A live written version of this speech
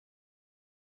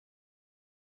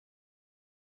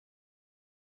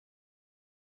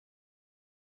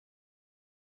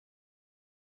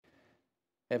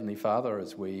Heavenly Father,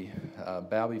 as we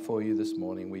bow before you this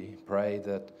morning, we pray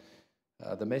that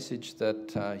the message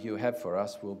that you have for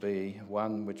us will be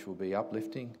one which will be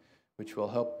uplifting, which will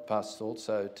help us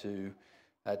also to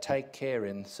take care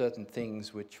in certain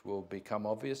things which will become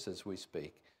obvious as we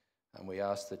speak. And we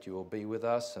ask that you will be with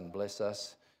us and bless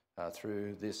us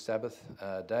through this Sabbath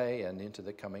day and into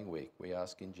the coming week. We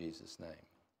ask in Jesus' name.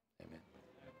 Amen.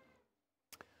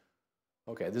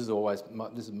 Okay, this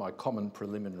is my common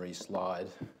preliminary slide.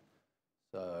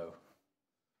 So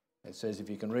it says if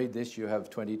you can read this, you have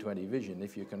 20/20 vision.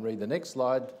 If you can read the next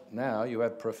slide now, you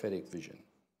have prophetic vision.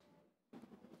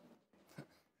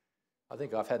 I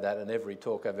think I've had that in every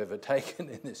talk I've ever taken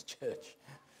in this church.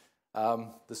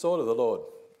 The sword of the Lord.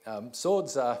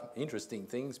 Swords are interesting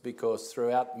things because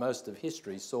throughout most of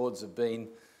history, swords have been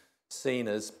seen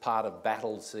as part of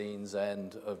battle scenes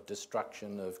and of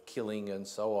destruction, of killing and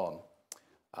so on.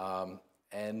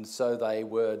 And so they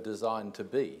were designed to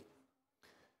be.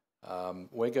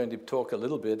 We're going to talk a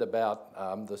little bit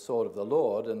about the sword of the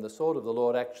Lord, and the sword of the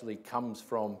Lord actually comes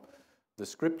from the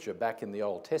scripture back in the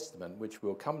Old Testament, which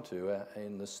we'll come to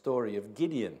in the story of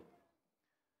Gideon.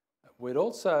 We'd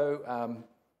also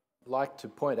like to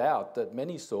point out that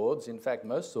many swords, in fact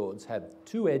most swords, have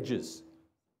two edges.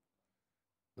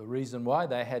 The reason why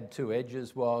they had two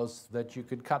edges was that you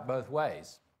could cut both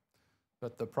ways.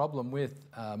 But the problem with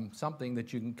something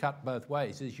that you can cut both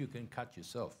ways is you can cut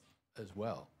yourself as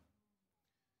well.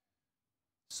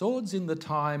 Swords in the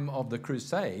time of the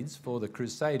Crusades, for the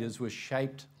Crusaders, were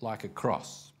shaped like a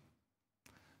cross.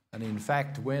 And in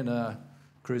fact, when a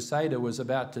Crusader was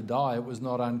about to die, it was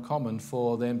not uncommon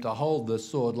for them to hold the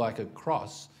sword like a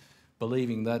cross,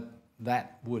 believing that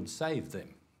that would save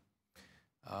them.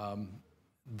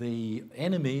 The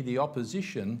enemy, the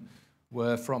opposition,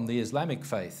 were from the Islamic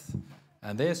faith,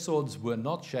 and their swords were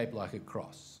not shaped like a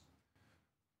cross.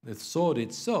 The sword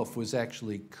itself was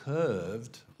actually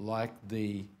curved like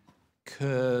the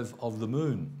curve of the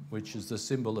moon, which is the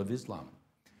symbol of Islam.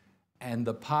 And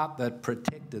the part that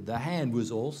protected the hand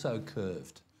was also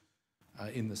curved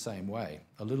in the same way,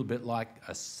 a little bit like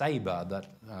a saber that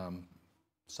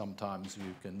sometimes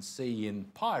you can see in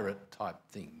pirate type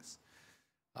things.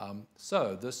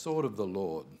 So the sword of the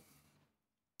Lord.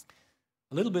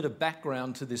 A little bit of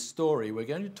background to this story. We're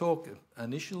going to talk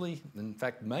initially, in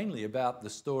fact mainly, about the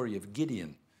story of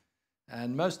Gideon.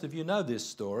 And most of you know this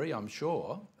story, I'm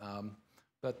sure,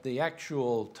 but the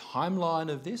actual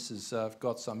timeline of this has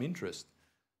got some interest.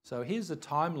 So here's a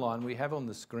timeline we have on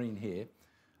the screen here.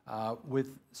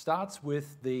 Starts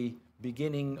with the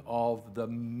beginning of the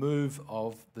move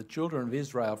of the children of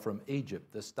Israel from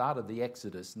Egypt, the start of the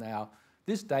Exodus. Now,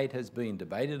 this date has been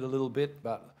debated a little bit,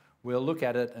 but we'll look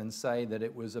at it and say that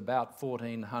it was about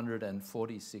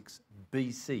 1446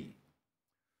 BC.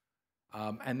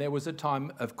 And there was a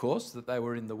time, of course, that they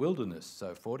were in the wilderness,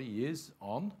 so 40 years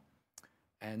on.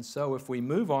 And so if we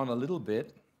move on a little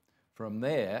bit from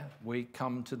there, we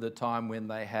come to the time when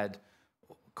they had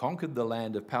conquered the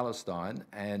land of Palestine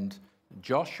and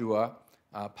Joshua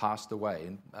passed away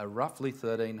in roughly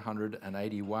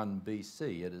 1381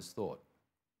 BC, it is thought.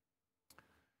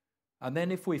 And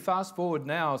then if we fast forward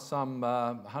now some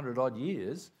 100 odd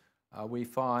years, we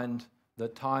find the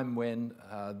time when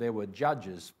there were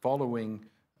judges following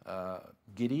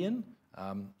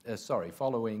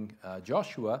following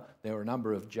Joshua. There were a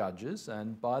number of judges,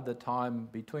 and by the time,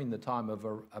 between the time of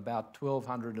about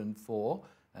 1204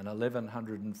 and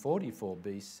 1144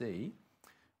 BC,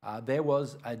 there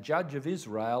was a judge of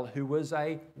Israel who was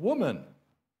a woman,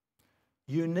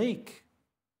 unique.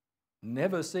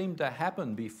 Never seemed to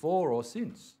happen before or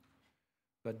since.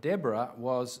 But Deborah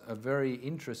was a very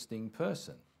interesting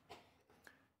person.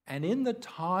 And in the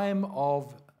time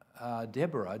of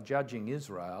Deborah judging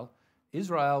Israel,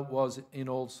 Israel was in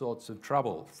all sorts of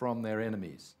trouble from their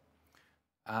enemies.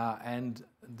 And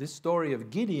this story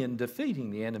of Gideon defeating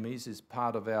the enemies is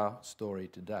part of our story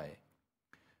today.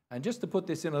 And just to put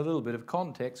this in a little bit of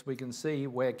context, we can see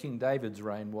where King David's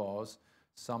reign was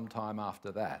sometime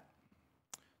after that.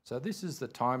 So this is the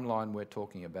timeline we're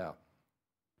talking about.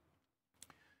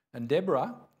 And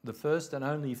Deborah, the first and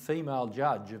only female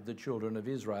judge of the children of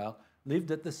Israel,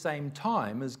 lived at the same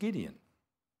time as Gideon.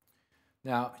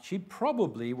 Now, she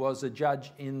probably was a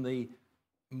judge in the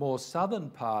more southern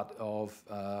part of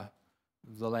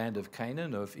the land of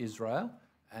Canaan, of Israel,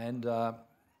 and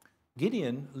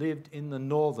Gideon lived in the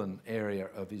northern area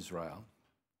of Israel.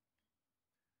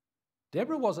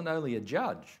 Deborah wasn't only a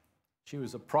judge, she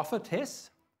was a prophetess,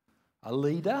 a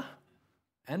leader,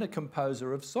 and a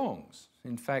composer of songs.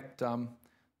 In fact,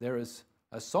 there is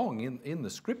a song in the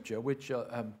scripture which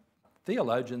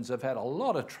theologians have had a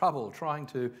lot of trouble trying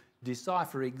to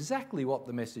decipher exactly what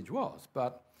the message was,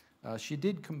 but she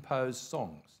did compose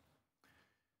songs.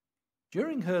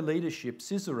 During her leadership,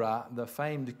 Sisera, the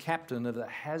famed captain of the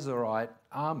Hazarite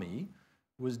army,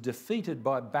 was defeated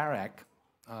by Barak,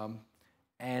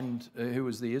 who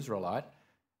was the Israelite,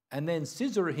 and then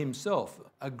Sisera himself,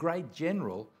 a great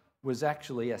general, was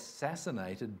actually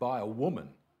assassinated by a woman.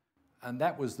 And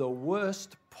that was the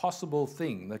worst possible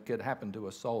thing that could happen to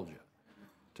a soldier,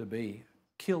 to be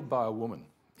killed by a woman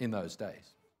in those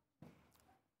days.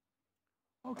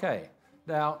 Okay,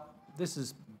 now this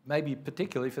is maybe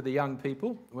particularly for the young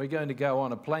people. We're going to go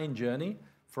on a plane journey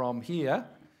from here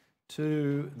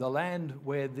to the land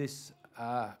where this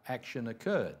action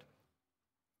occurred.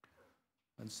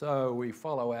 And so we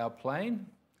follow our plane,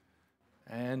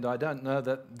 and I don't know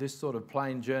that this sort of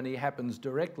plane journey happens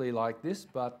directly like this,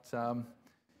 but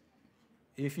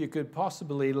if you could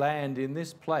possibly land in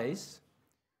this place,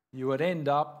 you would end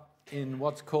up in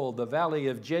what's called the Valley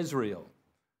of Jezreel.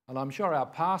 And I'm sure our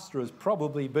pastor has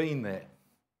probably been there.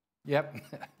 Yep.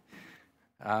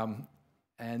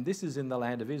 And this is in the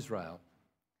land of Israel.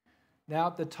 Now,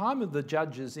 at the time of the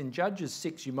Judges, in Judges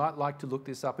 6, you might like to look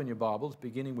this up in your Bibles,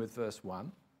 beginning with verse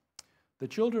 1. The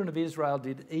children of Israel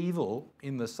did evil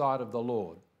in the sight of the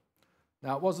Lord.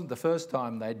 Now, it wasn't the first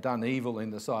time they'd done evil in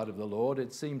the sight of the Lord.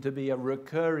 It seemed to be a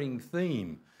recurring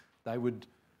theme. They would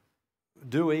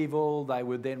do evil, they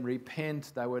would then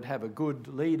repent, they would have a good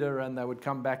leader, and they would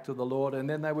come back to the Lord, and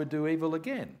then they would do evil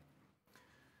again.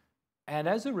 And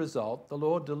as a result, the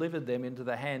Lord delivered them into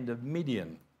the hand of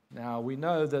Midian. Now, we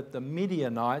know that the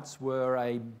Midianites were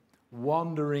a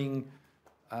wandering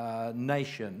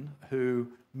nation who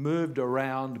moved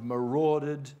around,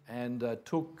 marauded, and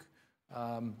took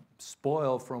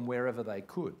spoil from wherever they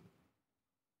could.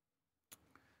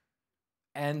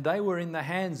 And they were in the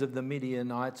hands of the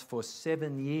Midianites for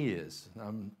 7 years.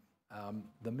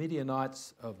 The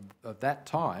Midianites of that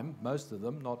time, most of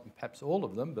them, not perhaps all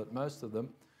of them, but most of them,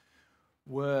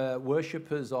 were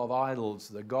worshippers of idols,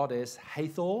 the goddess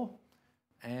Hathor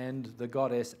and the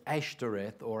goddess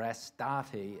Ashtoreth, or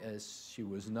Astarte as she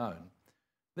was known.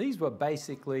 These were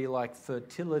basically like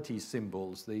fertility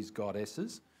symbols, these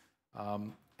goddesses,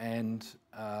 and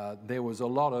there was a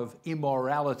lot of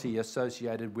immorality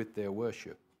associated with their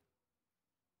worship.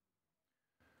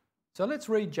 So let's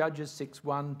read Judges 6,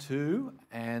 1, 2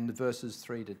 and verses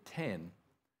 3 to 10.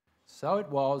 So it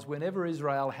was, whenever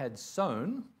Israel had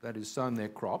sown, that is, sown their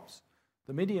crops,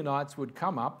 the Midianites would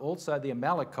come up, also the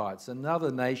Amalekites, another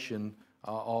nation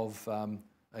of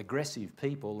aggressive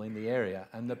people in the area,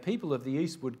 and the people of the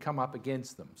east would come up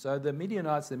against them. So the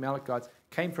Midianites, the Amalekites,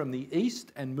 came from the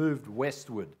east and moved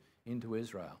westward into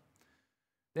Israel.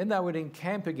 Then they would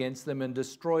encamp against them and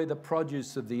destroy the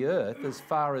produce of the earth as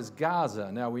far as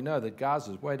Gaza. Now we know that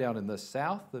Gaza is way down in the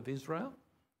south of Israel.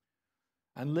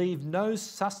 And leave no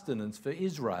sustenance for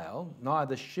Israel,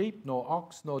 neither sheep nor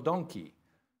ox nor donkey.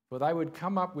 For they would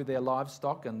come up with their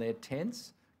livestock and their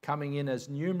tents, coming in as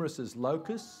numerous as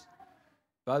locusts.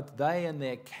 Both they and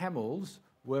their camels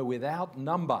were without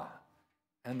number,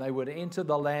 and they would enter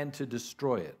the land to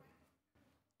destroy it.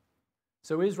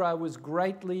 So Israel was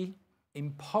greatly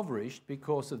impoverished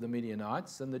because of the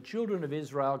Midianites, and the children of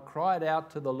Israel cried out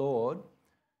to the Lord.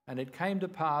 And it came to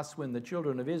pass when the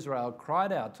children of Israel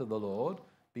cried out to the Lord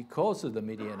because of the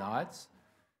Midianites,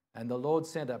 and the Lord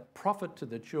sent a prophet to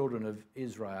the children of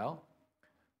Israel,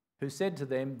 who said to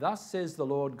them, "Thus says the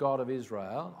Lord God of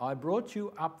Israel, I brought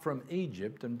you up from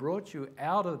Egypt and brought you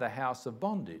out of the house of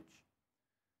bondage.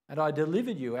 And I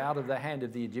delivered you out of the hand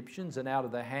of the Egyptians and out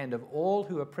of the hand of all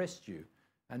who oppressed you,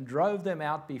 and drove them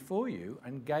out before you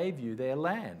and gave you their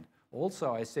land.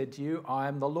 Also I said to you, I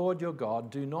am the Lord your God.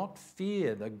 Do not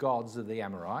fear the gods of the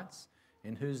Amorites,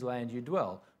 in whose land you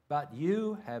dwell. But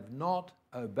you have not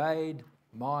obeyed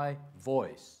my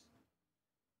voice."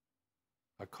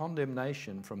 A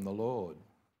condemnation from the Lord.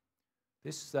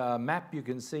 This map you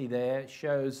can see there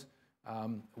shows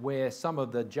where some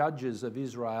of the judges of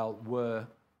Israel were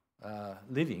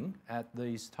living at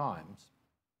these times.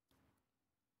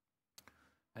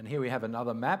 And here we have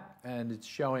another map, and it's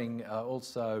showing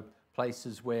also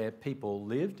places where people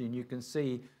lived. And you can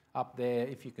see up there,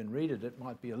 if you can read it, it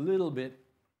might be a little bit,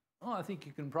 I think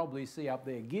you can probably see up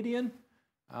there Gideon,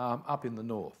 up in the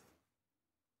north.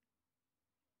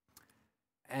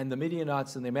 And the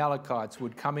Midianites and the Amalekites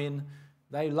would come in.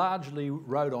 They largely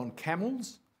rode on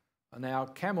camels. Now,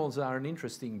 camels are an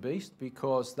interesting beast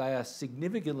because they are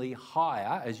significantly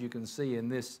higher, as you can see in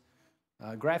this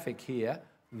graphic here,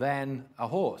 than a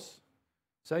horse.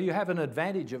 So you have an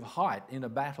advantage of height in a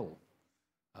battle.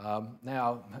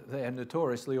 Now, they're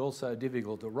notoriously also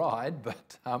difficult to ride,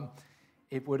 but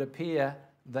it would appear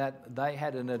that they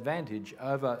had an advantage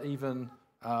over even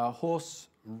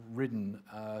horse-ridden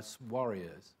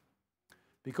warriors.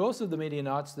 Because of the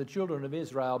Midianites, the children of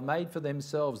Israel made for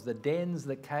themselves the dens,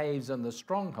 the caves, and the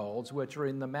strongholds which are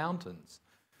in the mountains.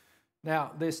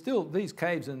 Now, there's still these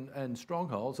caves and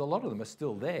strongholds, a lot of them are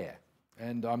still there.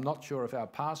 And I'm not sure if our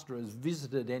pastor has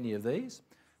visited any of these.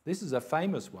 This is a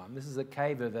famous one. This is a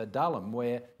cave of Adullam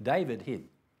where David hid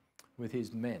with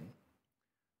his men.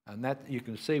 And that you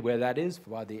can see where that is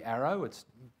by the arrow. It's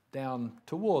down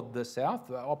toward the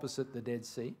south, opposite the Dead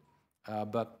Sea,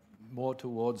 but more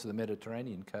towards the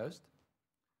Mediterranean coast.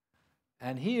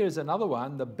 And here's another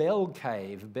one, the Bel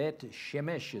Cave, Bet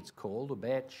Shemesh it's called, or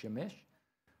Bet Shemesh.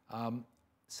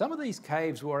 Some of these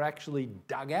caves were actually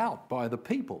dug out by the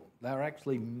people. They were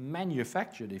actually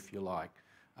manufactured, if you like.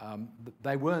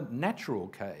 They weren't natural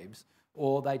caves,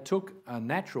 or they took a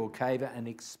natural cave and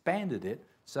expanded it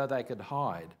so they could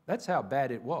hide. That's how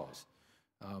bad it was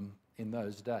in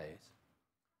those days.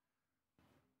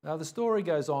 Now the story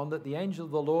goes on that the angel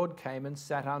of the Lord came and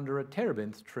sat under a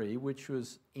terebinth tree, which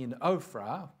was in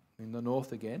Ophrah, in the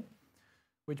north again,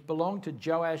 which belonged to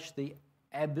Joash the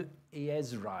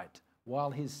Abiezrite, while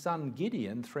his son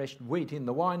Gideon threshed wheat in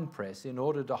the winepress in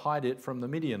order to hide it from the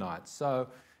Midianites. So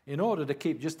in order to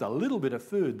keep just a little bit of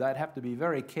food, they'd have to be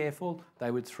very careful.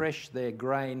 They would thresh their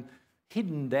grain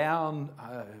hidden down,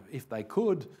 if they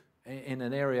could, in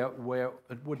an area where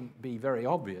it wouldn't be very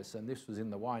obvious, and this was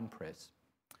in the winepress.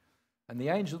 And the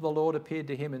angel of the Lord appeared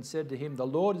to him and said to him, "The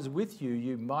Lord is with you,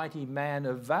 you mighty man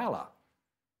of valor."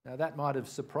 Now that might have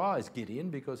surprised Gideon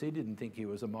because he didn't think he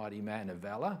was a mighty man of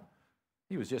valor.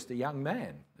 He was just a young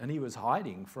man and he was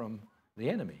hiding from the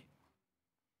enemy.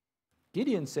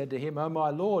 Gideon said to him, "O my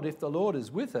Lord, if the Lord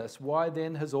is with us, why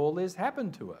then has all this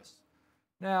happened to us?"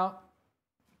 Now,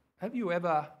 have you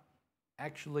ever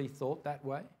actually thought that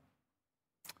way?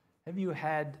 Have you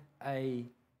had a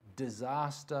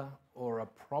disaster or a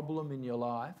problem in your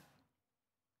life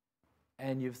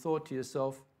and you've thought to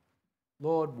yourself,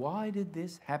 "Lord, why did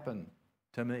this happen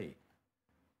to me?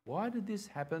 Why did this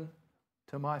happen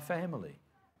to my family?"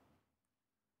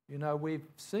 You know, we've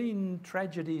seen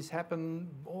tragedies happen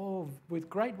with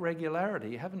great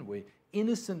regularity, haven't we?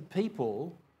 Innocent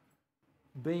people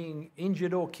being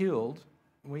injured or killed.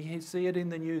 We see it in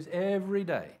the news every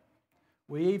day.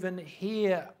 We even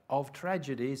hear of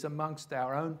tragedies amongst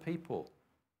our own people.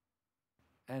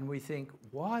 And we think,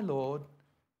 why, Lord,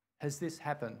 has this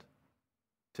happened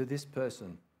to this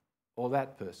person or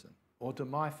that person or to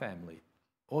my family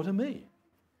or to me?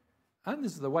 And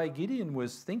this is the way Gideon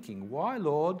was thinking. Why,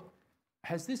 Lord,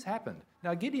 has this happened?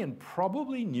 Now, Gideon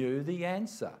probably knew the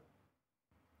answer.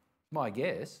 My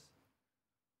guess.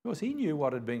 Because he knew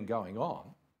what had been going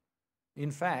on.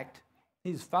 In fact,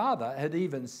 his father had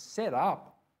even set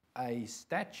up a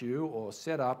statue or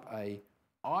set up an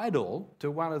idol to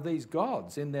one of these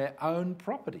gods in their own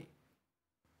property.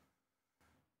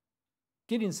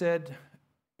 Gideon said,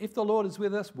 "If the Lord is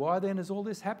with us, why then has all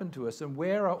this happened to us? And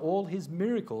where are all his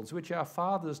miracles which our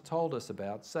fathers told us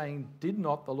about, saying, did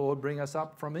not the Lord bring us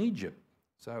up from Egypt?"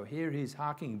 So here he's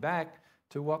harking back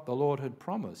to what the Lord had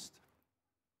promised.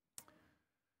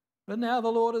 "But now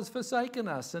the Lord has forsaken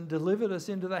us and delivered us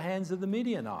into the hands of the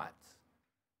Midianites."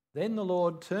 Then the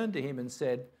Lord turned to him and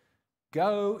said,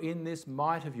 "Go in this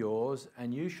might of yours,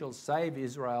 and you shall save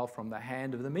Israel from the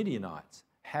hand of the Midianites.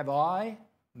 Have I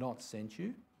not sent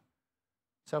you?"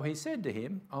 So he said to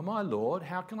him, "O my Lord,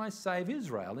 how can I save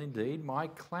Israel? Indeed, my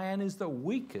clan is the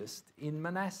weakest in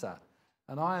Manasseh,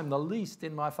 and I am the least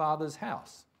in my father's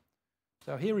house."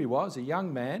 So here he was, a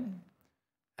young man,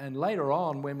 and later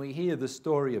on when we hear the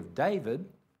story of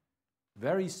David,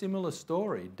 very similar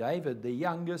story. David, the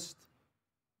youngest,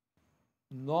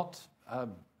 not a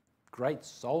great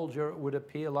soldier, it would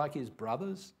appear, like his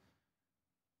brothers,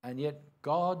 and yet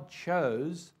God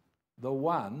chose the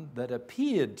one that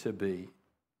appeared to be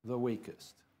the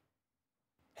weakest.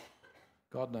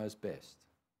 God knows best.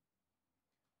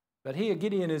 But here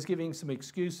Gideon is giving some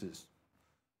excuses.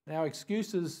 Now,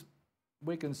 excuses,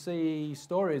 we can see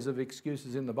stories of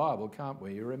excuses in the Bible, can't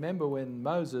we? You remember when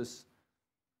Moses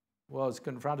was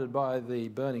confronted by the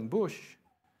burning bush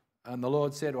and the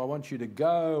Lord said, "I want you to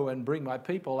go and bring my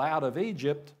people out of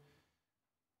Egypt."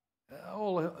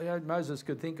 All Moses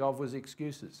could think of was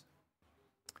excuses.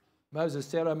 Moses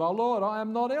said, "Oh my Lord, I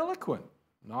am not eloquent,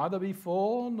 neither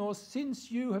before nor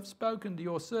since you have spoken to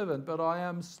your servant, but I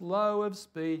am slow of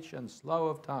speech and slow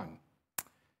of tongue."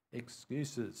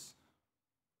 Excuses.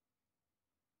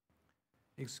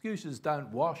 Excuses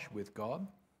don't wash with God.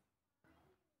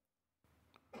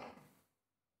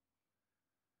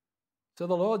 So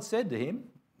the Lord said to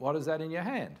him, "What is that in your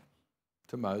hand?"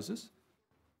 To Moses.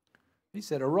 He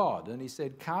said, a rod. And he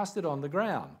said, cast it on the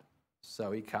ground.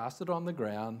 So he cast it on the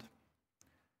ground,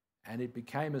 and it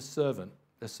became a serpent.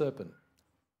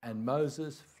 And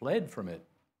Moses fled from it.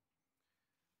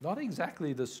 Not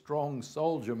exactly the strong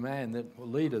soldier man,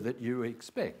 leader that you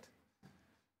expect.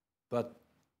 But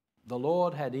the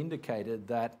Lord had indicated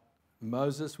that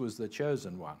Moses was the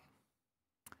chosen one.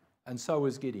 And so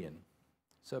was Gideon.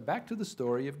 So back to the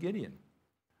story of Gideon.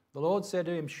 The Lord said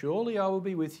to him, surely I will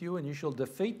be with you, and you shall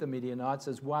defeat the Midianites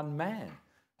as one man.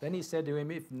 Then he said to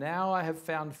him, if now I have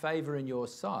found favour in your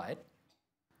sight,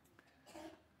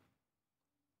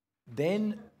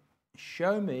 then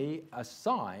show me a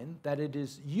sign that it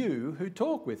is you who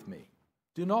talk with me.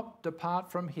 Do not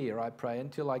depart from here, I pray,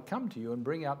 until I come to you and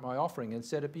bring out my offering and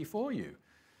set it before you.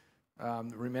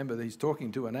 Remember that he's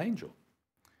talking to an angel.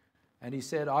 And he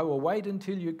said, I will wait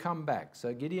until you come back.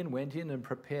 So Gideon went in and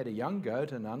prepared a young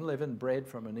goat and unleavened bread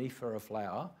from an ephah of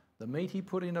flour. The meat he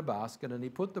put in a basket, and he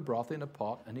put the broth in a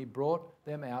pot, and he brought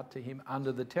them out to him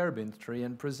under the terebinth tree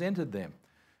and presented them.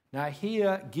 Now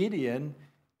here Gideon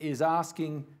is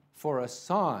asking for a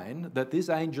sign that this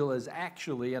angel is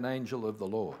actually an angel of the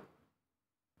Lord.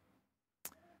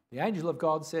 The angel of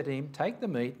God said to him, take the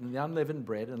meat and the unleavened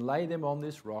bread and lay them on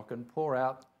this rock and pour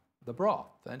out the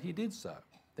broth. And he did so.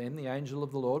 Then the angel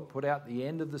of the Lord put out the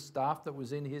end of the staff that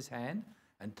was in his hand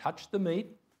and touched the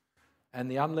meat and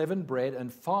the unleavened bread,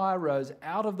 and fire rose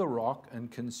out of the rock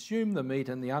and consumed the meat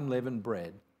and the unleavened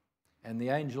bread. And the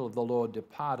angel of the Lord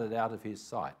departed out of his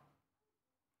sight.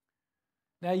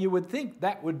 Now you would think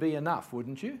that would be enough,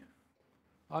 wouldn't you?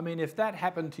 I mean, if that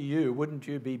happened to you, wouldn't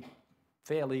you be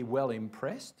fairly well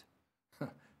impressed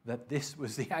that this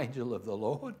was the angel of the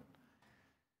Lord?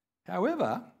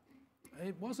 However,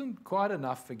 it wasn't quite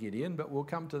enough for Gideon, but we'll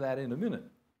come to that in a minute.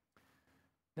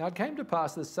 Now it came to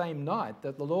pass the same night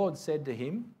that the Lord said to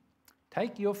him,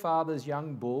 take your father's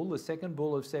young bull, the second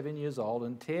bull of 7 years old,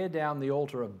 and tear down the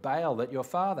altar of Baal that your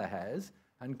father has,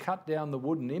 and cut down the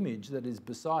wooden image that is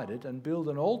beside it, and build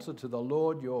an altar to the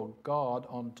Lord your God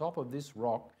on top of this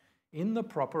rock in the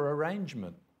proper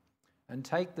arrangement. And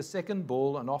take the second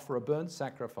bull and offer a burnt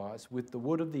sacrifice with the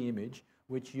wood of the image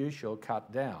which you shall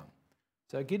cut down.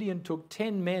 So Gideon took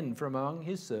 10 men from among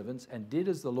his servants and did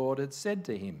as the Lord had said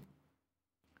to him.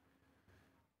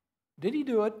 Did he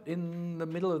do it in the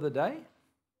middle of the day?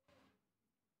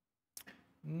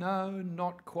 No,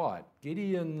 not quite.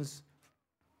 Gideon's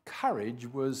courage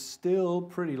was still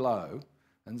pretty low,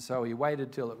 and so he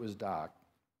waited till it was dark,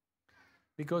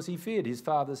 because he feared his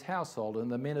father's household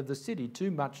and the men of the city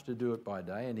too much to do it by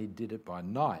day, and he did it by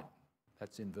night.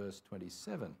 That's in verse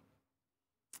 27.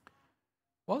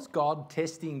 Was God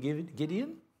testing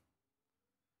Gideon?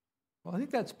 Well, I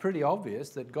think that's pretty obvious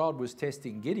that God was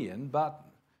testing Gideon, but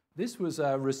this was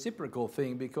a reciprocal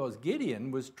thing because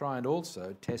Gideon was trying to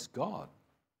also test God.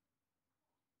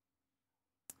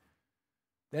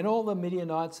 Then all the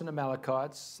Midianites and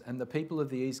Amalekites and the people of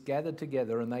the east gathered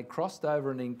together, and they crossed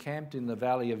over and encamped in the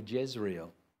valley of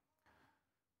Jezreel.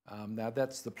 Now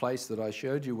that's the place that I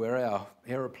showed you where our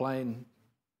aeroplane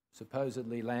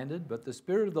supposedly landed. But the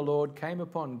Spirit of the Lord came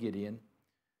upon Gideon.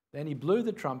 Then he blew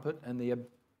the trumpet, and the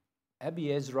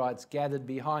Abiezrites gathered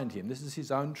behind him. This is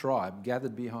his own tribe,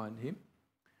 gathered behind him.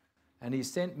 And he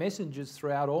sent messengers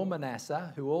throughout all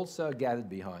Manasseh, who also gathered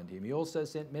behind him. He also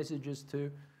sent messengers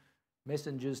to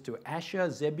Asher,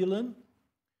 Zebulun,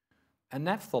 and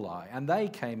Naphtali, and they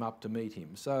came up to meet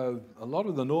him. So a lot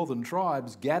of the northern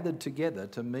tribes gathered together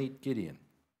to meet Gideon.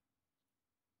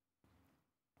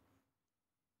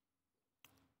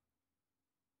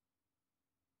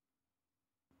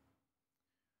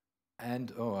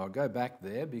 And, I'll go back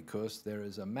there because there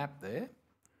is a map there,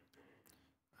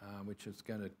 which is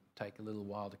going to take a little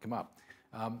while to come up.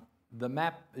 The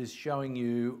map is showing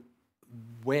you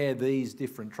where these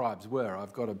different tribes were.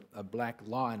 I've got a black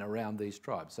line around these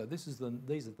tribes. So these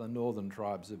are the northern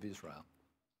tribes of Israel.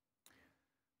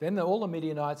 Then all the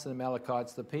Midianites and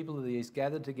Amalekites, the people of the east,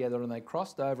 gathered together, and they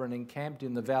crossed over and encamped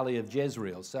in the valley of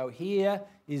Jezreel. So here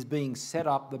is being set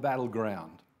up the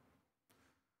battleground.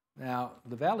 Now,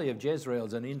 the valley of Jezreel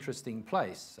is an interesting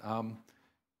place.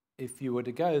 If you were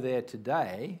to go there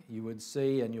today, you would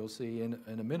see, and you'll see in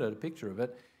a minute a picture of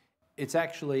it, it's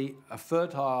actually a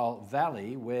fertile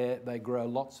valley where they grow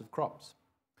lots of crops.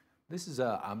 This is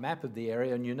a map of the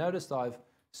area, and you notice I've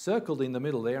circled in the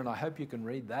middle there, and I hope you can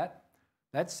read that.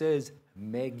 That says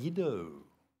Megiddo.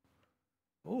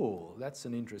 Oh, that's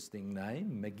an interesting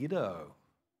name, Megiddo.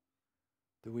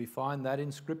 Do we find that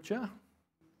in Scripture?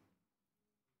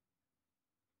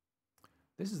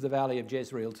 This is the valley of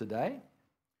Jezreel today.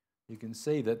 you can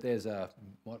see that there's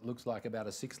what looks like about a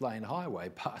 6-lane highway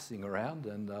passing around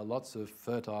and lots of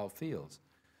fertile fields.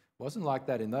 It wasn't like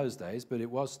that in those days, but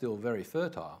it was still very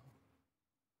fertile.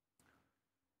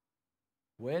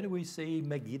 Where do we see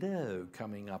Megiddo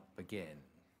coming up again?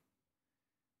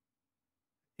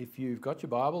 If you've got your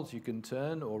Bibles, you can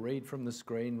turn or read from the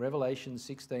screen, Revelation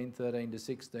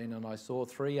 16:13-16, and I saw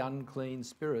 3 unclean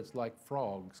spirits like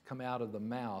frogs come out of the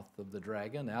mouth of the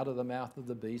dragon, out of the mouth of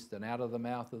the beast, and out of the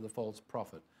mouth of the false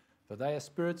prophet. For they are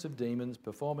spirits of demons,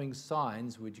 performing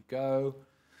signs which go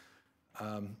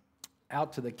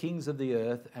out to the kings of the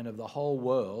earth and of the whole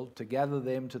world, to gather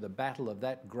them to the battle of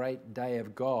that great day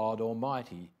of God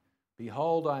Almighty.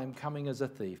 Behold, I am coming as a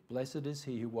thief. Blessed is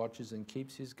he who watches and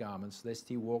keeps his garments, lest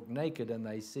he walk naked and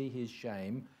they see his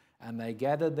shame. And they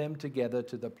gathered them together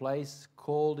to the place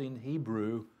called in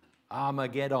Hebrew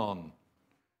Armageddon.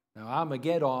 Now,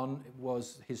 Armageddon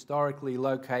was historically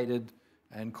located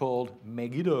and called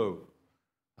Megiddo,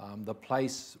 the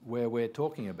place where we're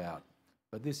talking about.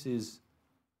 But this is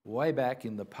way back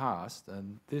in the past,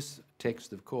 and this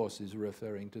text, of course, is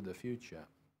referring to the future.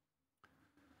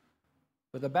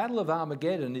 But the Battle of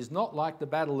Armageddon is not like the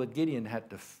battle that Gideon had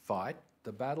to fight.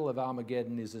 The Battle of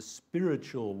Armageddon is a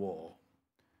spiritual war.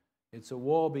 It's a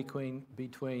war between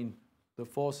the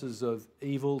forces of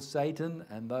evil, Satan,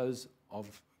 and those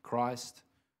of Christ,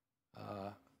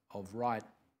 of right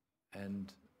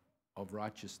and of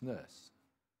righteousness.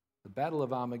 The Battle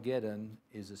of Armageddon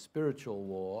is a spiritual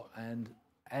war, and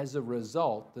as a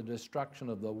result, the destruction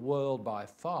of the world by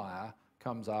fire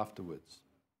comes afterwards.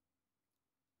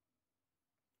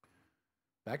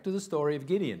 Back to the story of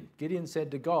Gideon. Gideon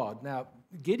said to God, now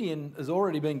Gideon has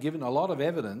already been given a lot of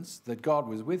evidence that God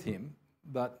was with him,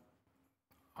 but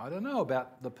I don't know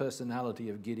about the personality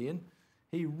of Gideon.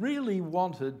 He really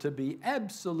wanted to be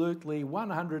absolutely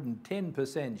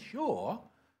 110% sure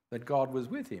that God was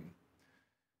with him.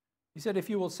 He said, if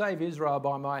you will save Israel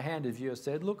by my hand, as you have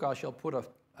said, look, I shall put a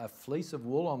fleece of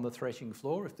wool on the threshing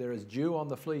floor. If there is dew on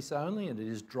the fleece only, and it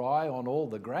is dry on all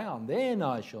the ground, then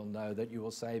I shall know that you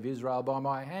will save Israel by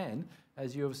my hand,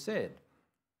 as you have said.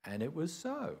 And it was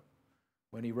so.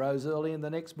 When he rose early in the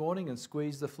next morning and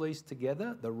squeezed the fleece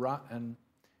together, and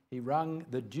he wrung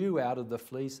the dew out of the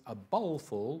fleece, a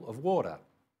bowlful of water.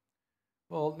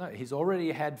 Well, no, he's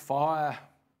already had fire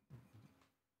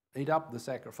eat up the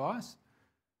sacrifice.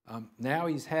 Now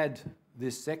he's had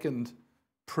this second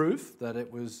proof that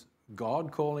it was God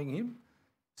calling him.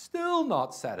 Still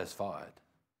not satisfied.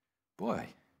 Boy,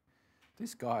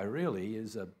 this guy really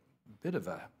is a bit of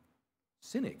a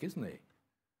cynic, isn't he?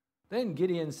 Then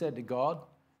Gideon said to God,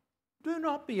 do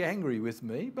not be angry with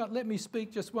me, but let me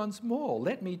speak just once more.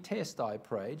 Let me test, I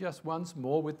pray, just once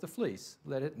more with the fleece.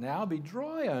 Let it now be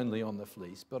dry only on the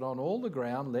fleece, but on all the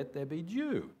ground let there be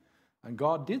dew. And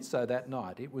God did so that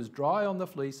night. It was dry on the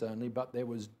fleece only, but there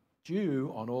was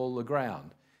dew on all the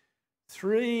ground.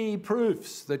 3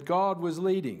 proofs that God was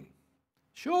leading.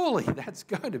 Surely that's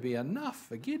going to be enough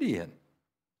for Gideon.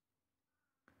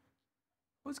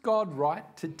 Was God right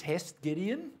to test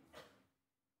Gideon?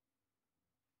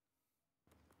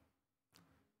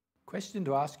 Question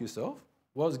to ask yourself,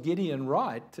 was Gideon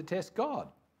right to test God?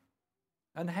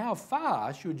 And how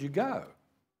far should you go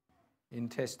in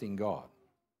testing God?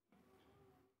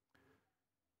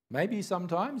 Maybe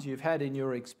sometimes you've had in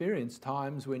your experience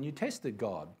times when you tested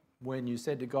God, when you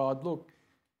said to God, look,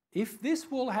 if this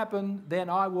will happen,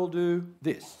 then I will do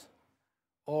this.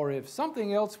 Or if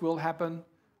something else will happen,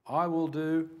 I will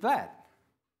do that.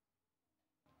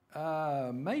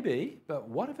 Maybe, but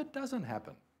what if it doesn't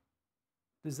happen?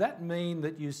 Does that mean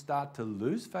that you start to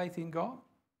lose faith in God?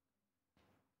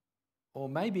 Or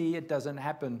maybe it doesn't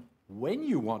happen when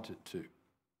you want it to.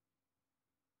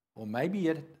 Or maybe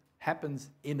it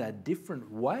happens in a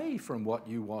different way from what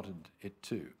you wanted it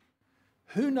to.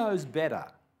 Who knows better,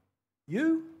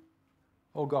 you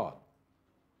or God?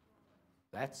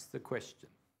 That's the question.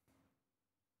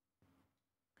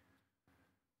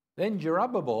 Then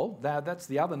Jerubbaal, that's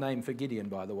the other name for Gideon,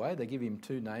 by the way. They give him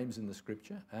 2 names in the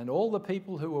scripture. And all the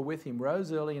people who were with him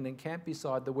rose early and encamped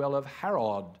beside the well of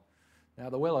Harod. Now,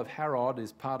 the well of Harod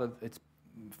is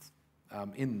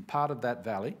in part of that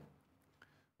valley,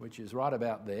 which is right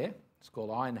about there. It's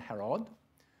called Ein Harod.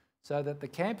 So that the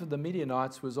camp of the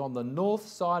Midianites was on the north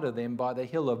side of them by the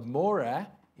hill of Moreh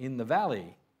in the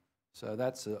valley. So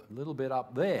that's a little bit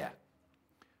up there.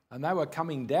 And they were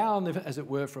coming down, as it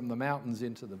were, from the mountains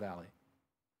into the valley.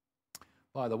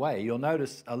 By the way, you'll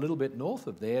notice a little bit north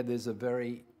of there, there's a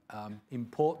very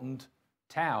important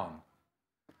town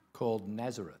called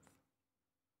Nazareth.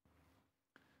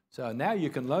 So now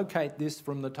you can locate this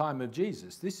from the time of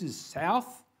Jesus. This is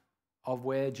south of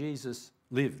where Jesus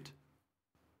lived.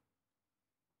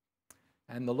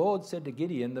 And the Lord said to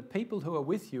Gideon, "The people who are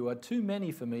with you are too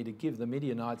many for me to give the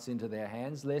Midianites into their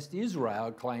hands, lest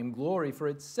Israel claim glory for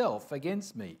itself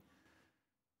against me,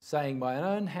 saying, 'My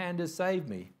own hand has saved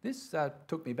me.'" This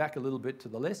took me back a little bit to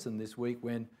the lesson this week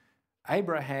when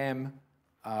Abraham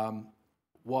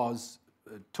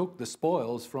took the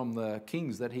spoils from the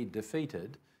kings that he'd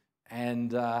defeated,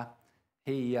 and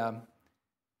he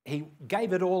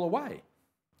gave it all away,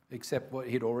 except what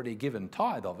he'd already given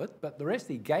tithe of it, but the rest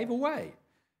he gave away.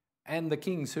 And the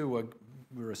kings who were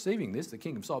receiving this, the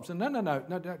king of Sodom,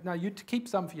 said, no, you keep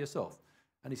some for yourself.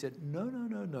 And he said,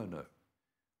 no.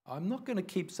 I'm not going to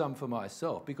keep some for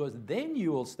myself, because then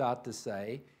you will start to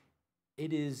say,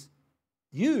 it is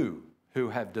you who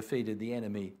have defeated the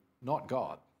enemy, not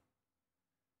God.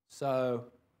 So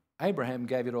Abraham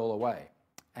gave it all away.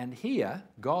 And here,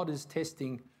 God is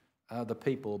testing the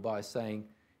people by saying,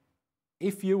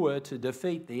 if you were to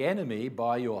defeat the enemy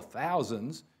by your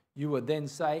thousands, you would then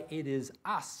say, it is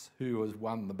us who has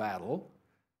won the battle.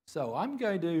 So I'm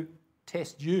going to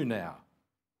test you now.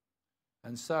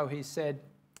 And so he said,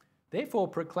 therefore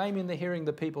proclaim in the hearing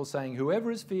the people, saying,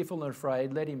 whoever is fearful and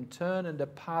afraid, let him turn and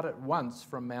depart at once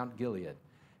from Mount Gilead.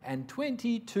 And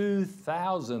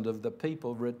 22,000 of the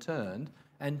people returned,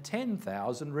 and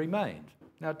 10,000 remained.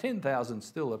 Now 10,000 is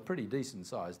still a pretty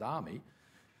decent-sized army,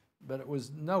 but it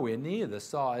was nowhere near the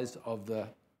size of the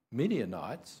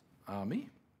Midianites' army.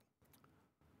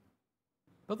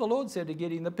 But the Lord said to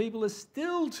Gideon, the people are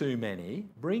still too many.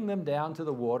 Bring them down to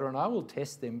the water, and I will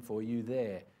test them for you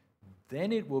there.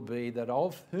 Then it will be that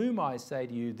of whom I say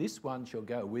to you, this one shall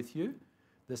go with you,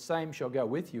 the same shall go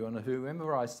with you. And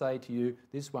whomever I say to you,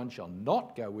 this one shall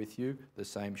not go with you, the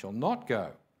same shall not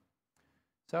go.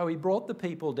 So he brought the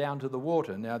people down to the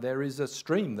water. Now there is a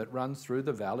stream that runs through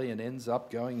the valley and ends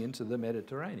up going into the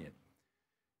Mediterranean.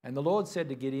 And the Lord said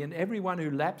to Gideon, everyone who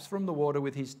laps from the water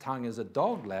with his tongue as a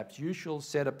dog laps, you shall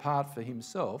set apart for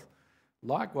himself.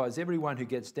 Likewise, everyone who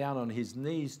gets down on his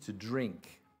knees to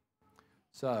drink.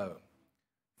 So,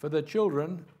 for the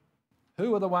children,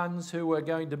 who are the ones who are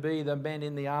going to be the men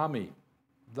in the army?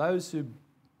 Those who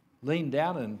leaned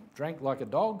down and drank like a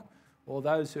dog, or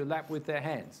those who lap with their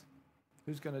hands?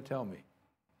 Who's going to tell me?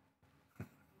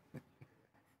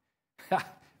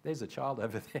 There's a child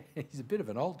over there. He's a bit of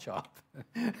an old child.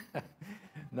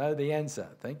 Know the answer.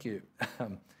 Thank you.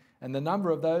 And the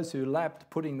number of those who lapped,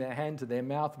 putting their hand to their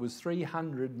mouth, was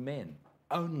 300 men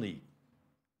only.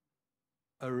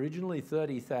 Originally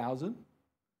 30,000,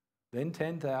 then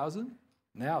 10,000,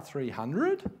 now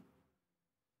 300?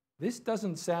 This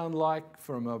doesn't sound like,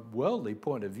 from a worldly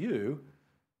point of view,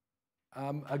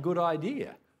 a good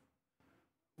idea.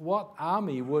 What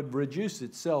army would reduce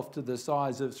itself to the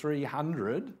size of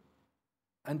 300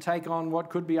 and take on what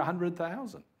could be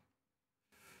 100,000?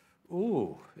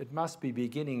 Ooh, it must be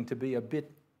beginning to be a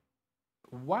bit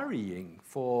worrying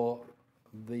for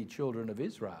the children of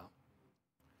Israel.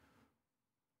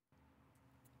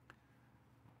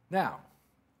 Now,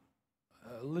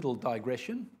 a little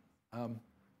digression.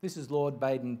 This is Lord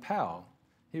Baden-Powell.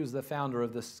 He was the founder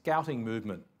of the Scouting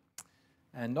movement.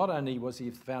 And not only was he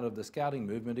the founder of the Scouting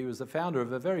movement, he was the founder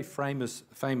of a very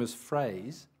famous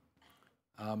phrase,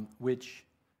 which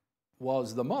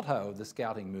was the motto of the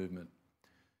Scouting movement.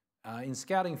 In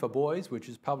Scouting for Boys, which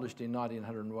was published in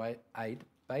 1908,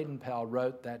 Baden-Powell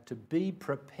wrote that to be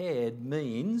prepared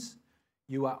means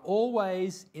you are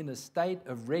always in a state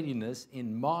of readiness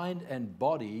in mind and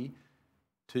body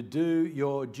to do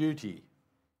your duty.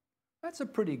 That's a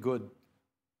pretty good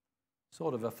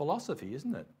sort of a philosophy,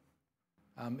 isn't it?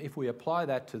 If we apply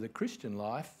that to the Christian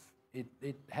life,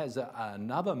 it has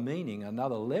another meaning,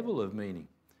 another level of meaning.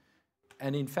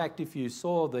 And in fact, if you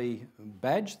saw the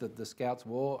badge that the Scouts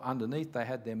wore, underneath they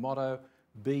had their motto,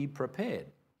 be prepared.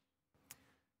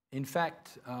 In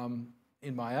fact,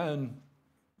 in my own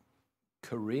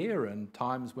career and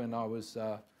times when I was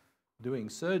doing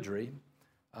surgery,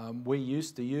 we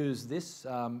used to use this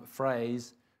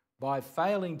phrase, by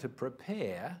failing to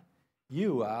prepare,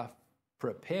 you are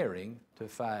preparing to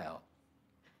fail.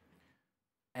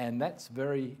 And that's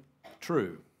very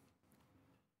true.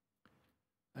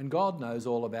 And God knows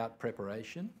all about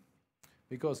preparation,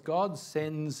 because God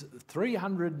sends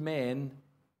 300 men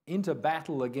into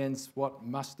battle against what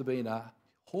must have been a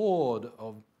horde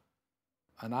of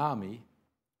an army,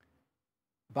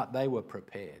 but they were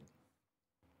prepared.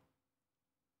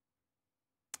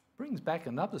 Brings back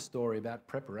another story about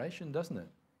preparation, doesn't it?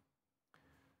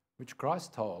 Which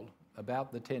Christ told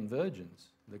about the 10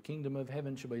 virgins. The kingdom of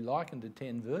heaven shall be likened to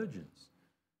 10 virgins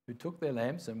who took their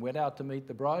lamps and went out to meet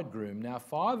the bridegroom. Now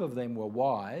 5 of them were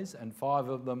wise and 5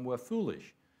 of them were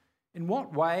foolish. In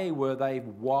what way were they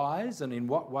wise and in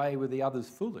what way were the others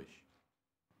foolish?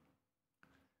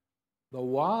 The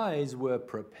wise were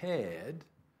prepared,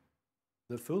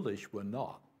 the foolish were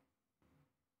not.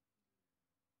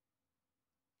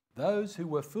 Those who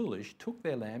were foolish took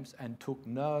their lamps and took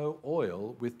no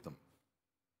oil with them.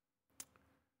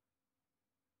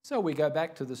 So we go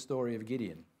back to the story of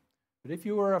Gideon. But if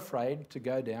you were afraid to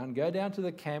go down to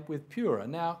the camp with Purah.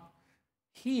 Now,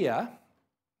 here,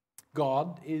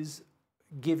 God is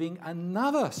giving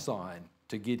another sign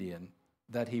to Gideon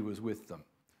that he was with them.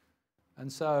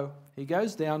 And so he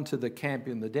goes down to the camp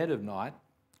in the dead of night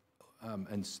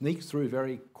and sneaks through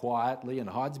very quietly and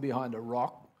hides behind a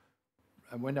rock.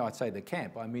 And when I say the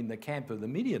camp, I mean the camp of the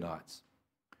Midianites.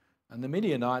 And the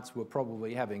Midianites were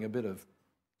probably having a bit of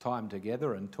time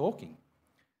together and talking.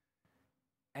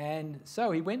 And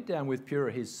so he went down with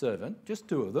Purah his servant, just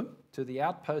 2 of them, to the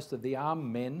outpost of the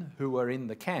armed men who were in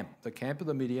the camp of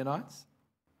the Midianites.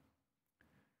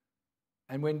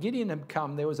 And when Gideon had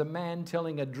come, there was a man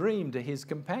telling a dream to his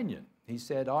companion. He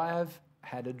said, "I have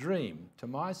had a dream. To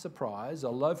my surprise, a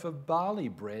loaf of barley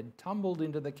bread tumbled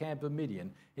into the camp of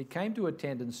Midian. It came to a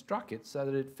tent and struck it so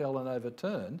that it fell and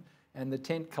overturned, and the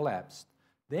tent collapsed.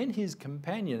 Then his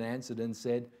companion answered and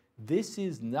said, 'This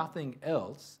is nothing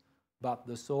else but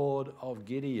the sword of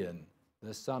Gideon,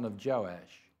 the son of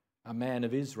Joash, a man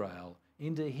of Israel.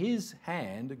 Into his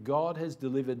hand God has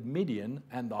delivered Midian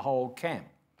and the whole camp.'"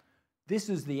 This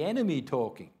is the enemy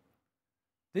talking.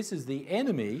 This is the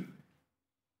enemy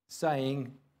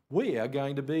saying, we are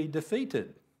going to be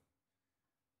defeated.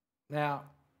 Now,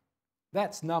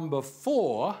 that's number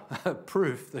 4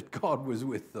 proof that God was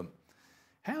with them.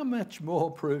 How much more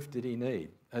proof did he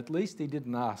need? At least he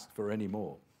didn't ask for any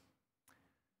more.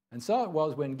 And so it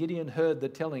was when Gideon heard the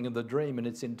telling of the dream and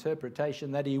its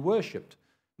interpretation that he worshipped.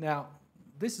 Now,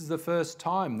 this is the first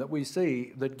time that we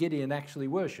see that Gideon actually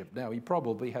worshipped. Now, he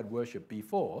probably had worshipped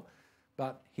before,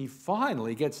 but he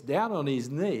finally gets down on his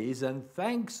knees and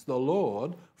thanks the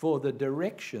Lord for the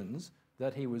directions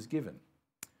that he was given.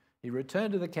 He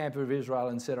returned to the camp of Israel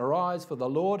and said, "Arise, for the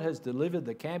Lord has delivered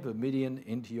the camp of Midian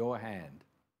into your hand."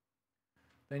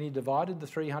 Then he divided the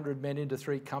 300 men into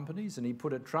 3 companies, and he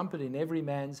put a trumpet in every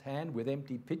man's hand with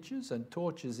empty pitchers and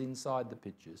torches inside the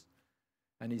pitchers.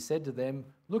 And he said to them,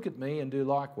 "Look at me and do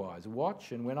likewise.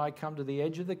 Watch, and when I come to the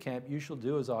edge of the camp, you shall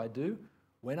do as I do.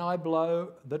 When I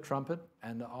blow the trumpet,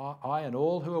 and I and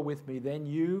all who are with me, then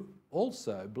you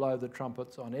also blow the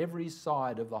trumpets on every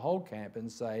side of the whole camp and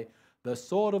say, 'The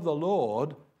sword of the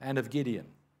Lord and of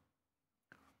Gideon.'"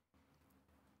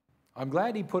 I'm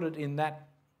glad he put it in that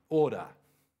order.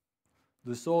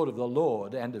 The sword of the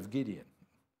Lord and of Gideon.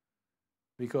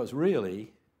 Because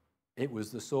really, it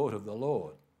was the sword of the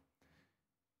Lord.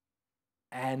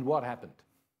 And what happened?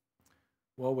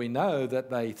 Well, we know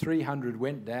that they 300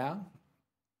 went down.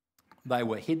 They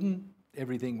were hidden.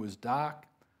 Everything was dark.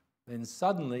 Then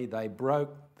suddenly they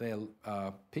broke their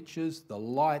pitchers. The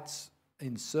lights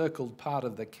encircled part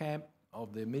of the camp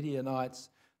of the Midianites.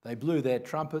 They blew their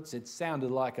trumpets. It sounded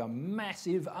like a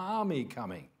massive army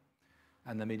coming.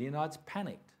 And the Midianites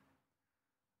panicked.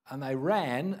 And they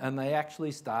ran and they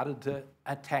actually started to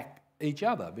attack each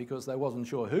other because they wasn't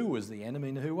sure who was the enemy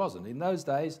and who wasn't. In those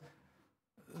days,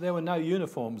 there were no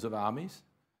uniforms of armies.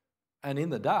 And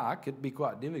in the dark, it'd be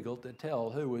quite difficult to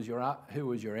tell who was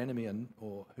your enemy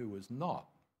or who was not.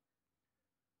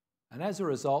 And as a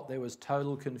result, there was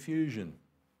total confusion.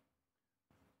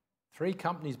 3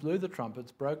 companies blew the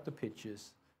trumpets, broke the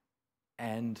pitchers,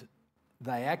 and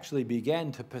they actually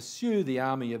began to pursue the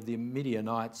army of the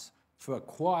Midianites for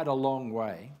quite a long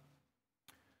way.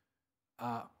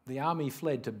 The army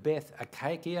fled to Beth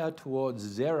Acacia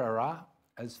towards Zererah,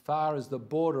 as far as the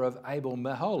border of Abel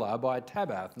Meholah by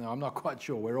Tabath. Now, I'm not quite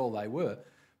sure where all they were,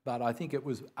 but I think it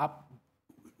was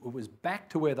back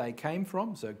to where they came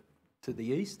from, so to the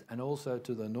east and also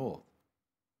to the north.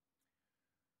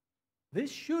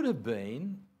 This should have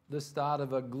been the start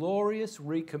of a glorious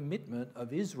recommitment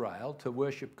of Israel to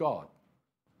worship God.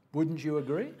 Wouldn't you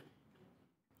agree?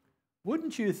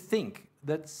 Wouldn't you think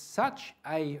that such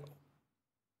a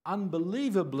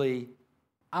unbelievably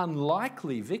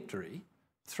unlikely victory,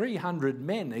 300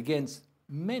 men against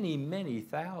many, many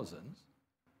thousands,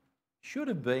 should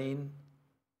have been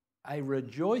a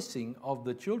rejoicing of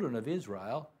the children of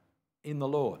Israel in the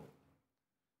Lord?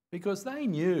 Because they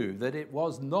knew that it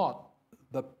was not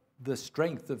the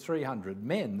strength of 300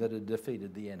 men that had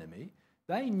defeated the enemy.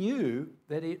 They knew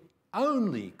that it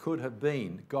only could have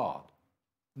been God,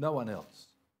 no one else.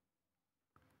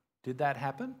 Did that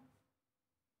happen?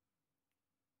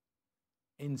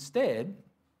 Instead,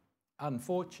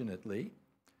 unfortunately,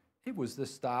 it was the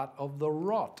start of the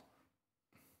rot.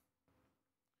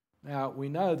 Now, we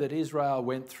know that Israel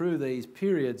went through these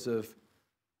periods of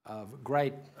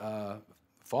great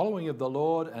following of the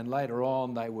Lord, and later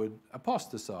on they would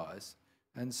apostatize.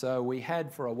 And so we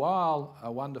had for a while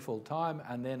a wonderful time,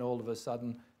 and then all of a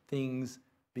sudden things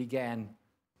began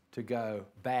to go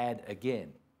bad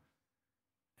again.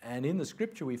 And in the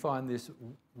scripture we find this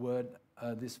word,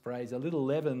 this phrase, a little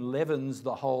leaven leavens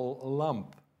the whole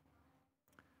lump.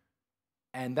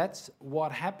 And that's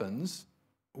what happens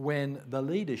when the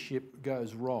leadership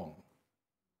goes wrong.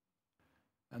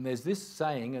 And there's this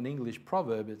saying, an English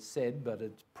proverb it's said, but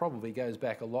it probably goes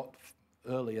back a lot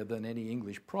earlier than any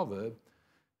English proverb.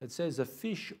 It says, a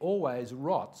fish always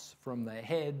rots from the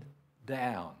head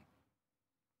down.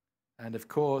 And of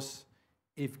course,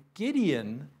 if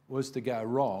Gideon was to go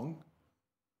wrong,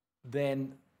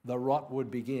 then the rot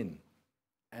would begin.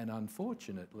 And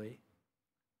unfortunately,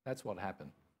 that's what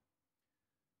happened.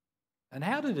 And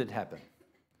how did it happen?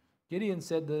 Gideon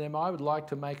said to them, I would like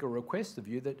to make a request of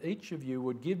you that each of you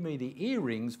would give me the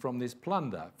earrings from this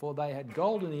plunder, for they had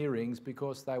golden earrings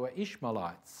because they were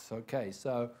Ishmaelites. Okay,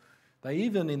 so they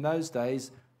even in those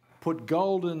days put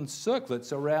golden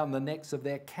circlets around the necks of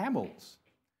their camels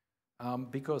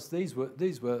because these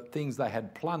were things they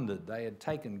had plundered. They had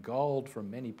taken gold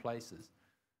from many places,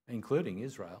 including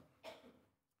Israel.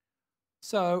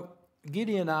 So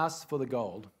Gideon asked for the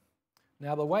gold.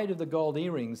 Now, the weight of the gold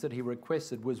earrings that he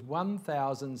requested was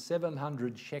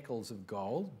 1,700 shekels of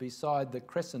gold, beside the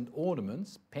crescent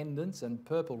ornaments, pendants, and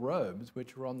purple robes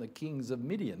which were on the kings of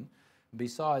Midian,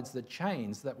 besides the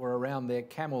chains that were around their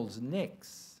camels'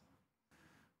 necks.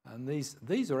 And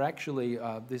these are actually,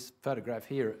 this photograph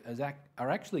here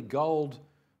are actually gold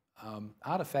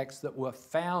artifacts that were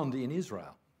found in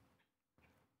Israel.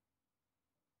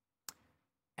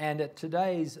 And at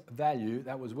today's value,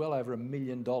 that was well over $1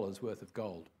 million worth of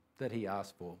gold that he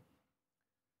asked for.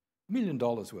 $1 million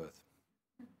worth.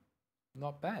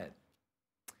 Not bad.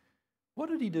 What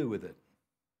did he do with it?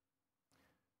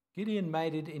 Gideon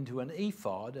made it into an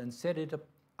ephod and set it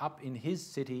up in his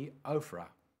city, Ophrah.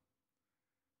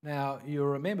 Now, you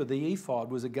remember the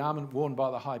ephod was a garment worn by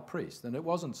the high priest, and it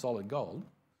wasn't solid gold.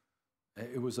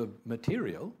 It was a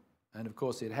material, and of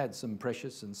course it had some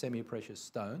precious and semi-precious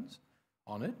stones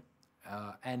on it,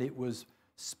 and it was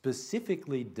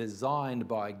specifically designed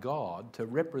by God to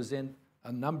represent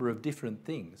a number of different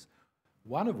things,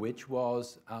 one of which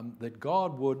was that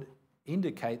God would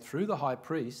indicate through the high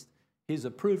priest his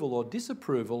approval or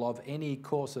disapproval of any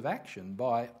course of action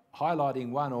by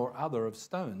highlighting one or other of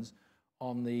stones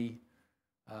on the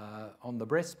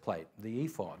breastplate, the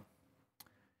ephod.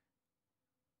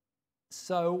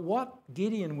 So what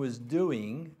Gideon was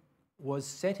doing was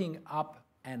setting up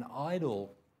an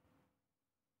idol.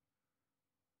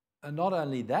 And not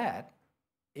only that,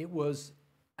 it was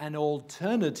an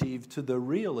alternative to the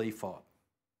real ephod.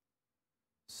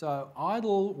 So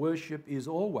idol worship is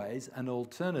always an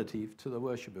alternative to the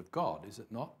worship of God, is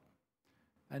it not?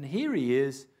 And here he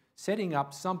is setting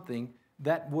up something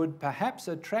that would perhaps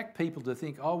attract people to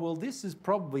think, oh, well, this is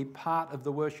probably part of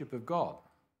the worship of God.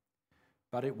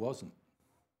 But it wasn't.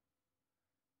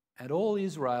 And all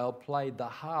Israel played the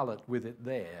harlot with it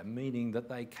there, meaning that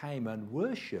they came and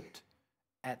worshipped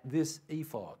at this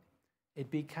ephod.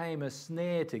 It became a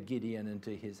snare to Gideon and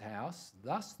to his house.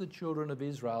 Thus the children of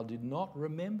Israel did not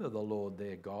remember the Lord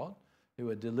their God, who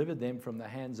had delivered them from the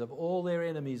hands of all their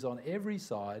enemies on every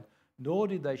side, nor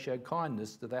did they show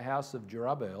kindness to the house of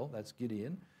Jerubbaal, that's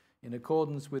Gideon, in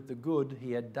accordance with the good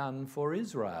he had done for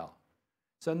Israel.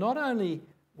 So not only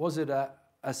was it a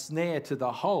snare to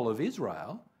the whole of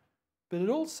Israel, but it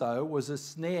also was a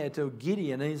snare to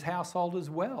Gideon and his household as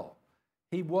well.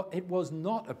 It was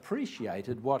not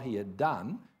appreciated what he had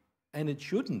done, and it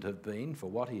shouldn't have been for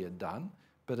what he had done,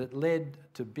 but it led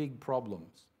to big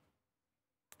problems.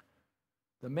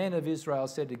 The men of Israel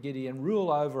said to Gideon,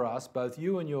 rule over us, both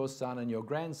you and your son and your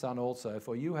grandson also,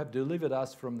 for you have delivered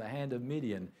us from the hand of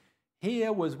Midian.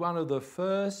 Here was one of the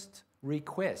first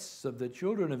requests of the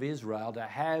children of Israel to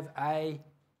have a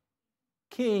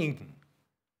king.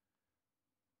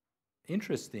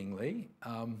 Interestingly,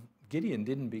 Gideon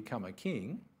didn't become a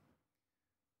king,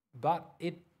 but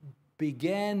it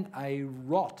began a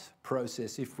rot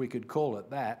process, if we could call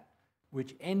it that,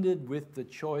 which ended with the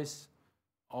choice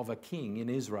of a king in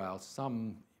Israel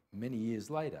many years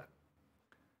later.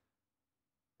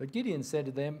 But Gideon said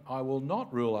to them, I will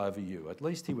not rule over you. At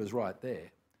least he was right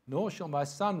there. Nor shall my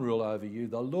son rule over you.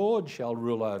 The Lord shall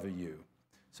rule over you.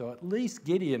 So at least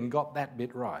Gideon got that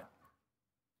bit right.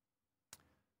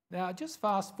 Now, just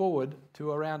fast forward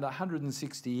to around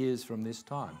 160 years from this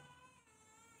time.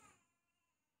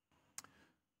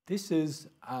 This is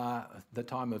the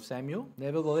time of Samuel.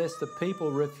 Nevertheless, the people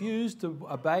refused to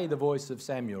obey the voice of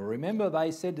Samuel. Remember,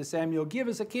 they said to Samuel, "Give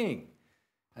us a king."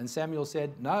 And Samuel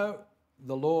said, "No,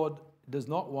 the Lord does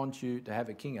not want you to have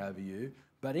a king over you,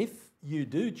 but if you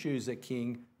do choose a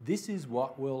king, this is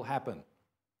what will happen.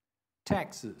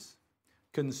 Taxes,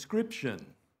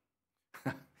 conscription.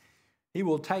 He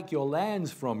will take your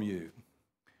lands from you.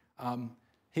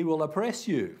 He will oppress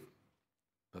you."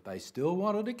 But they still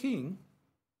wanted a king.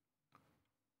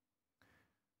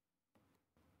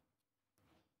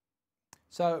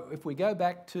 So if we go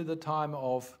back to the time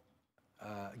of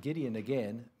Gideon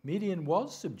again, Midian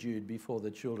was subdued before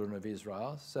the children of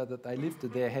Israel so that they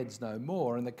lifted their heads no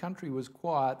more, and the country was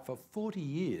quiet for 40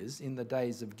 years in the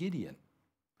days of Gideon.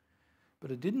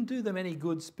 But it didn't do them any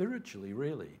good spiritually,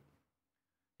 really.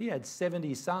 He had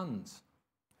 70 sons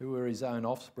who were his own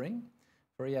offspring,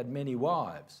 for he had many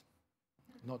wives.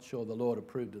 Not sure the Lord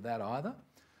approved of that either.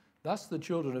 Thus the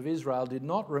children of Israel did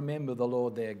not remember the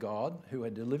Lord their God, who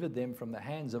had delivered them from the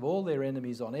hands of all their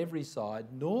enemies on every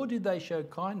side, nor did they show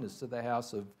kindness to the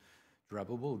house of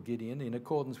Jerubbaal, Gideon, in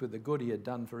accordance with the good he had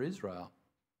done for Israel.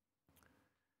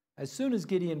 As soon as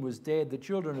Gideon was dead, the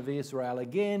children of Israel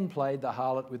again played the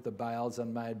harlot with the Baals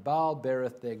and made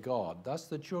Baal-berith their god. Thus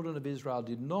the children of Israel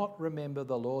did not remember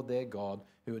the Lord their God,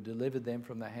 who had delivered them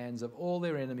from the hands of all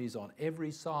their enemies on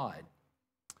every side.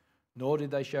 Nor did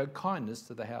they show kindness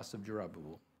to the house of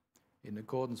Jerubbaal, in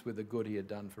accordance with the good he had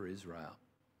done for Israel.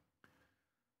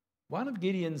 One of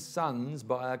Gideon's sons,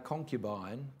 by a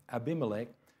concubine, Abimelech,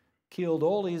 killed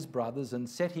all his brothers and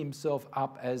set himself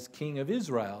up as king of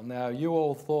Israel. Now, you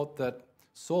all thought that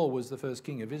Saul was the first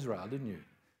king of Israel, didn't you?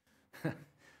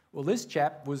 Well, this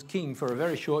chap was king for a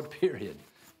very short period.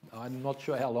 I'm not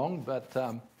sure how long, but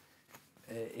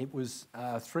it was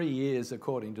 3 years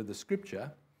according to the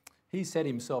scripture. He set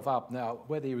himself up. Now,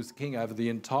 whether he was king over the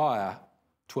entire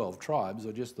 12 tribes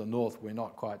or just the north, we're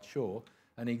not quite sure.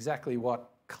 And exactly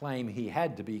what claim he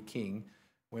had to be king,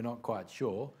 we're not quite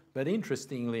sure. But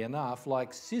interestingly enough,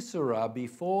 like Sisera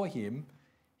before him,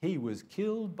 he was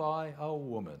killed by a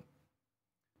woman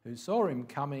who saw him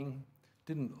coming,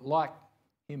 didn't like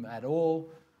him at all,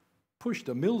 pushed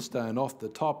a millstone off the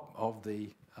top of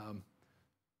the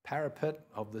parapet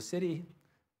of the city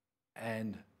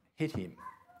and hit him,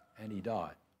 and he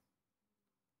died.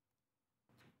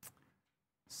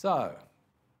 So,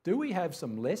 do we have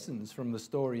some lessons from the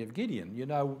story of Gideon? You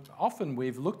know, often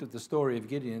we've looked at the story of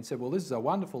Gideon and said, well, this is a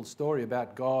wonderful story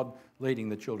about God leading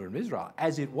the children of Israel,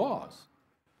 as it was.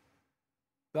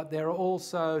 But there are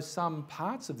also some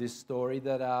parts of this story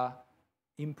that are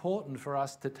important for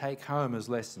us to take home as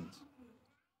lessons.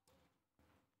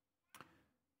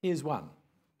 Here's one.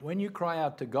 When you cry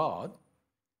out to God,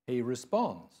 he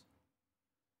responds.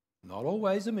 Not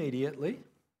always immediately.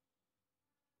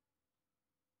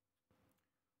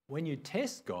 When you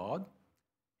test God,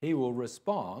 he will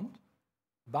respond,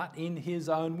 but in his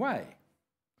own way.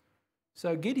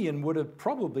 So Gideon would have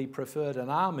probably preferred an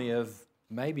army of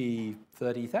maybe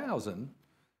 30,000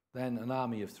 than an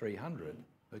army of 300.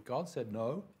 But God said,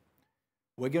 no,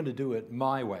 we're going to do it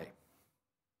my way.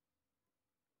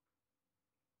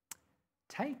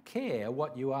 Take care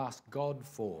what you ask God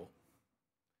for.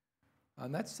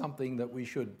 And that's something that we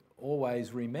should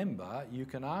always remember. You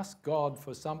can ask God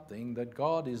for something that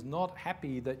God is not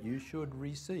happy that you should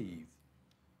receive.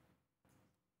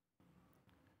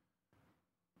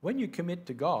 When you commit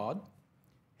to God,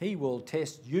 he will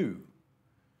test you.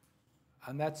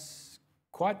 And that's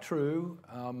quite true.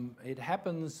 It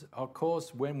happens, of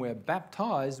course, when we're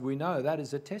baptized. We know that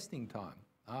is a testing time.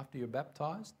 After you're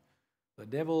baptized, the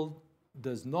devil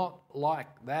does not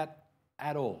like that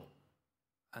at all.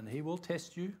 And he will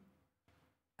test you.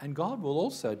 And God will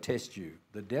also test you.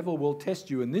 The devil will test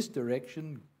you in this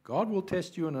direction. God will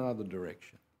test you in another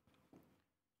direction.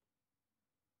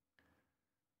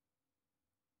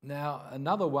 Now,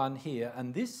 another one here,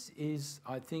 and this is,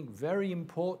 I think, very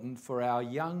important for our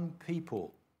young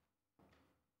people.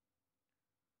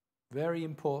 Very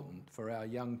important for our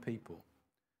young people.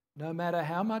 No matter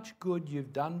how much good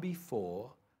you've done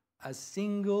before, a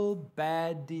single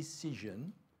bad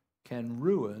decision can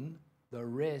ruin the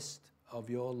rest of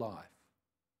your life.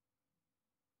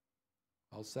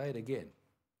 I'll say it again.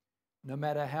 No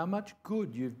matter how much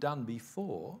good you've done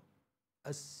before,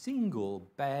 a single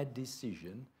bad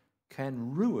decision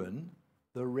can ruin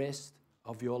the rest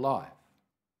of your life.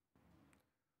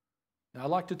 Now, I'd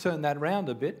like to turn that round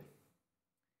a bit.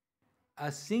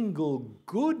 A single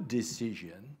good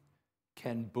decision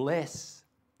can bless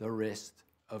the rest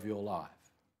of your life.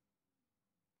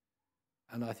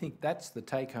 And I think that's the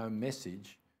take-home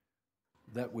message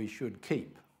that we should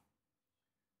keep.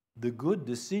 The good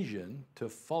decision to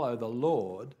follow the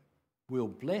Lord will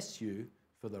bless you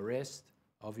for the rest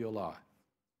of your life.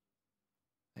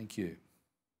 Thank you.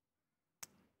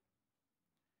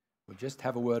 We'll just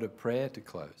have a word of prayer to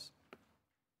close.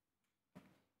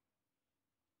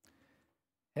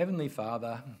 Heavenly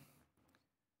Father,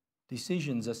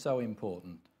 decisions are so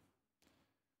important.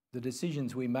 The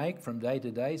decisions we make from day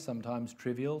to day, sometimes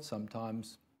trivial,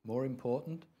 sometimes more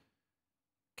important,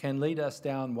 can lead us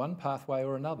down one pathway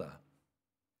or another.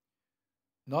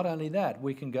 Not only that,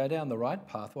 we can go down the right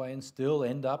pathway and still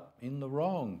end up in the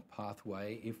wrong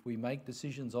pathway if we make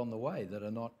decisions on the way that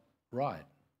are not right.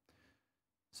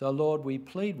 So, Lord, we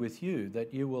plead with you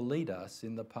that you will lead us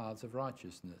in the paths of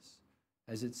righteousness,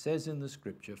 as it says in the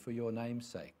Scripture, for your name's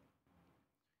sake.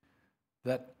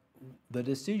 That the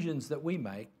decisions that we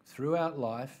make throughout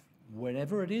life,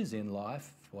 whenever it is in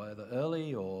life, whether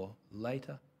early or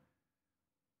later,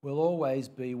 will always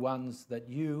be ones that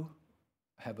you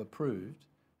have approved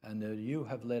and that you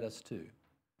have led us to.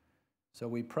 So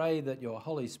we pray that your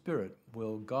Holy Spirit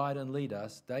will guide and lead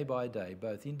us day by day,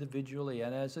 both individually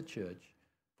and as a church,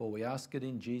 for we ask it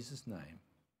in Jesus' name.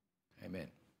 Amen.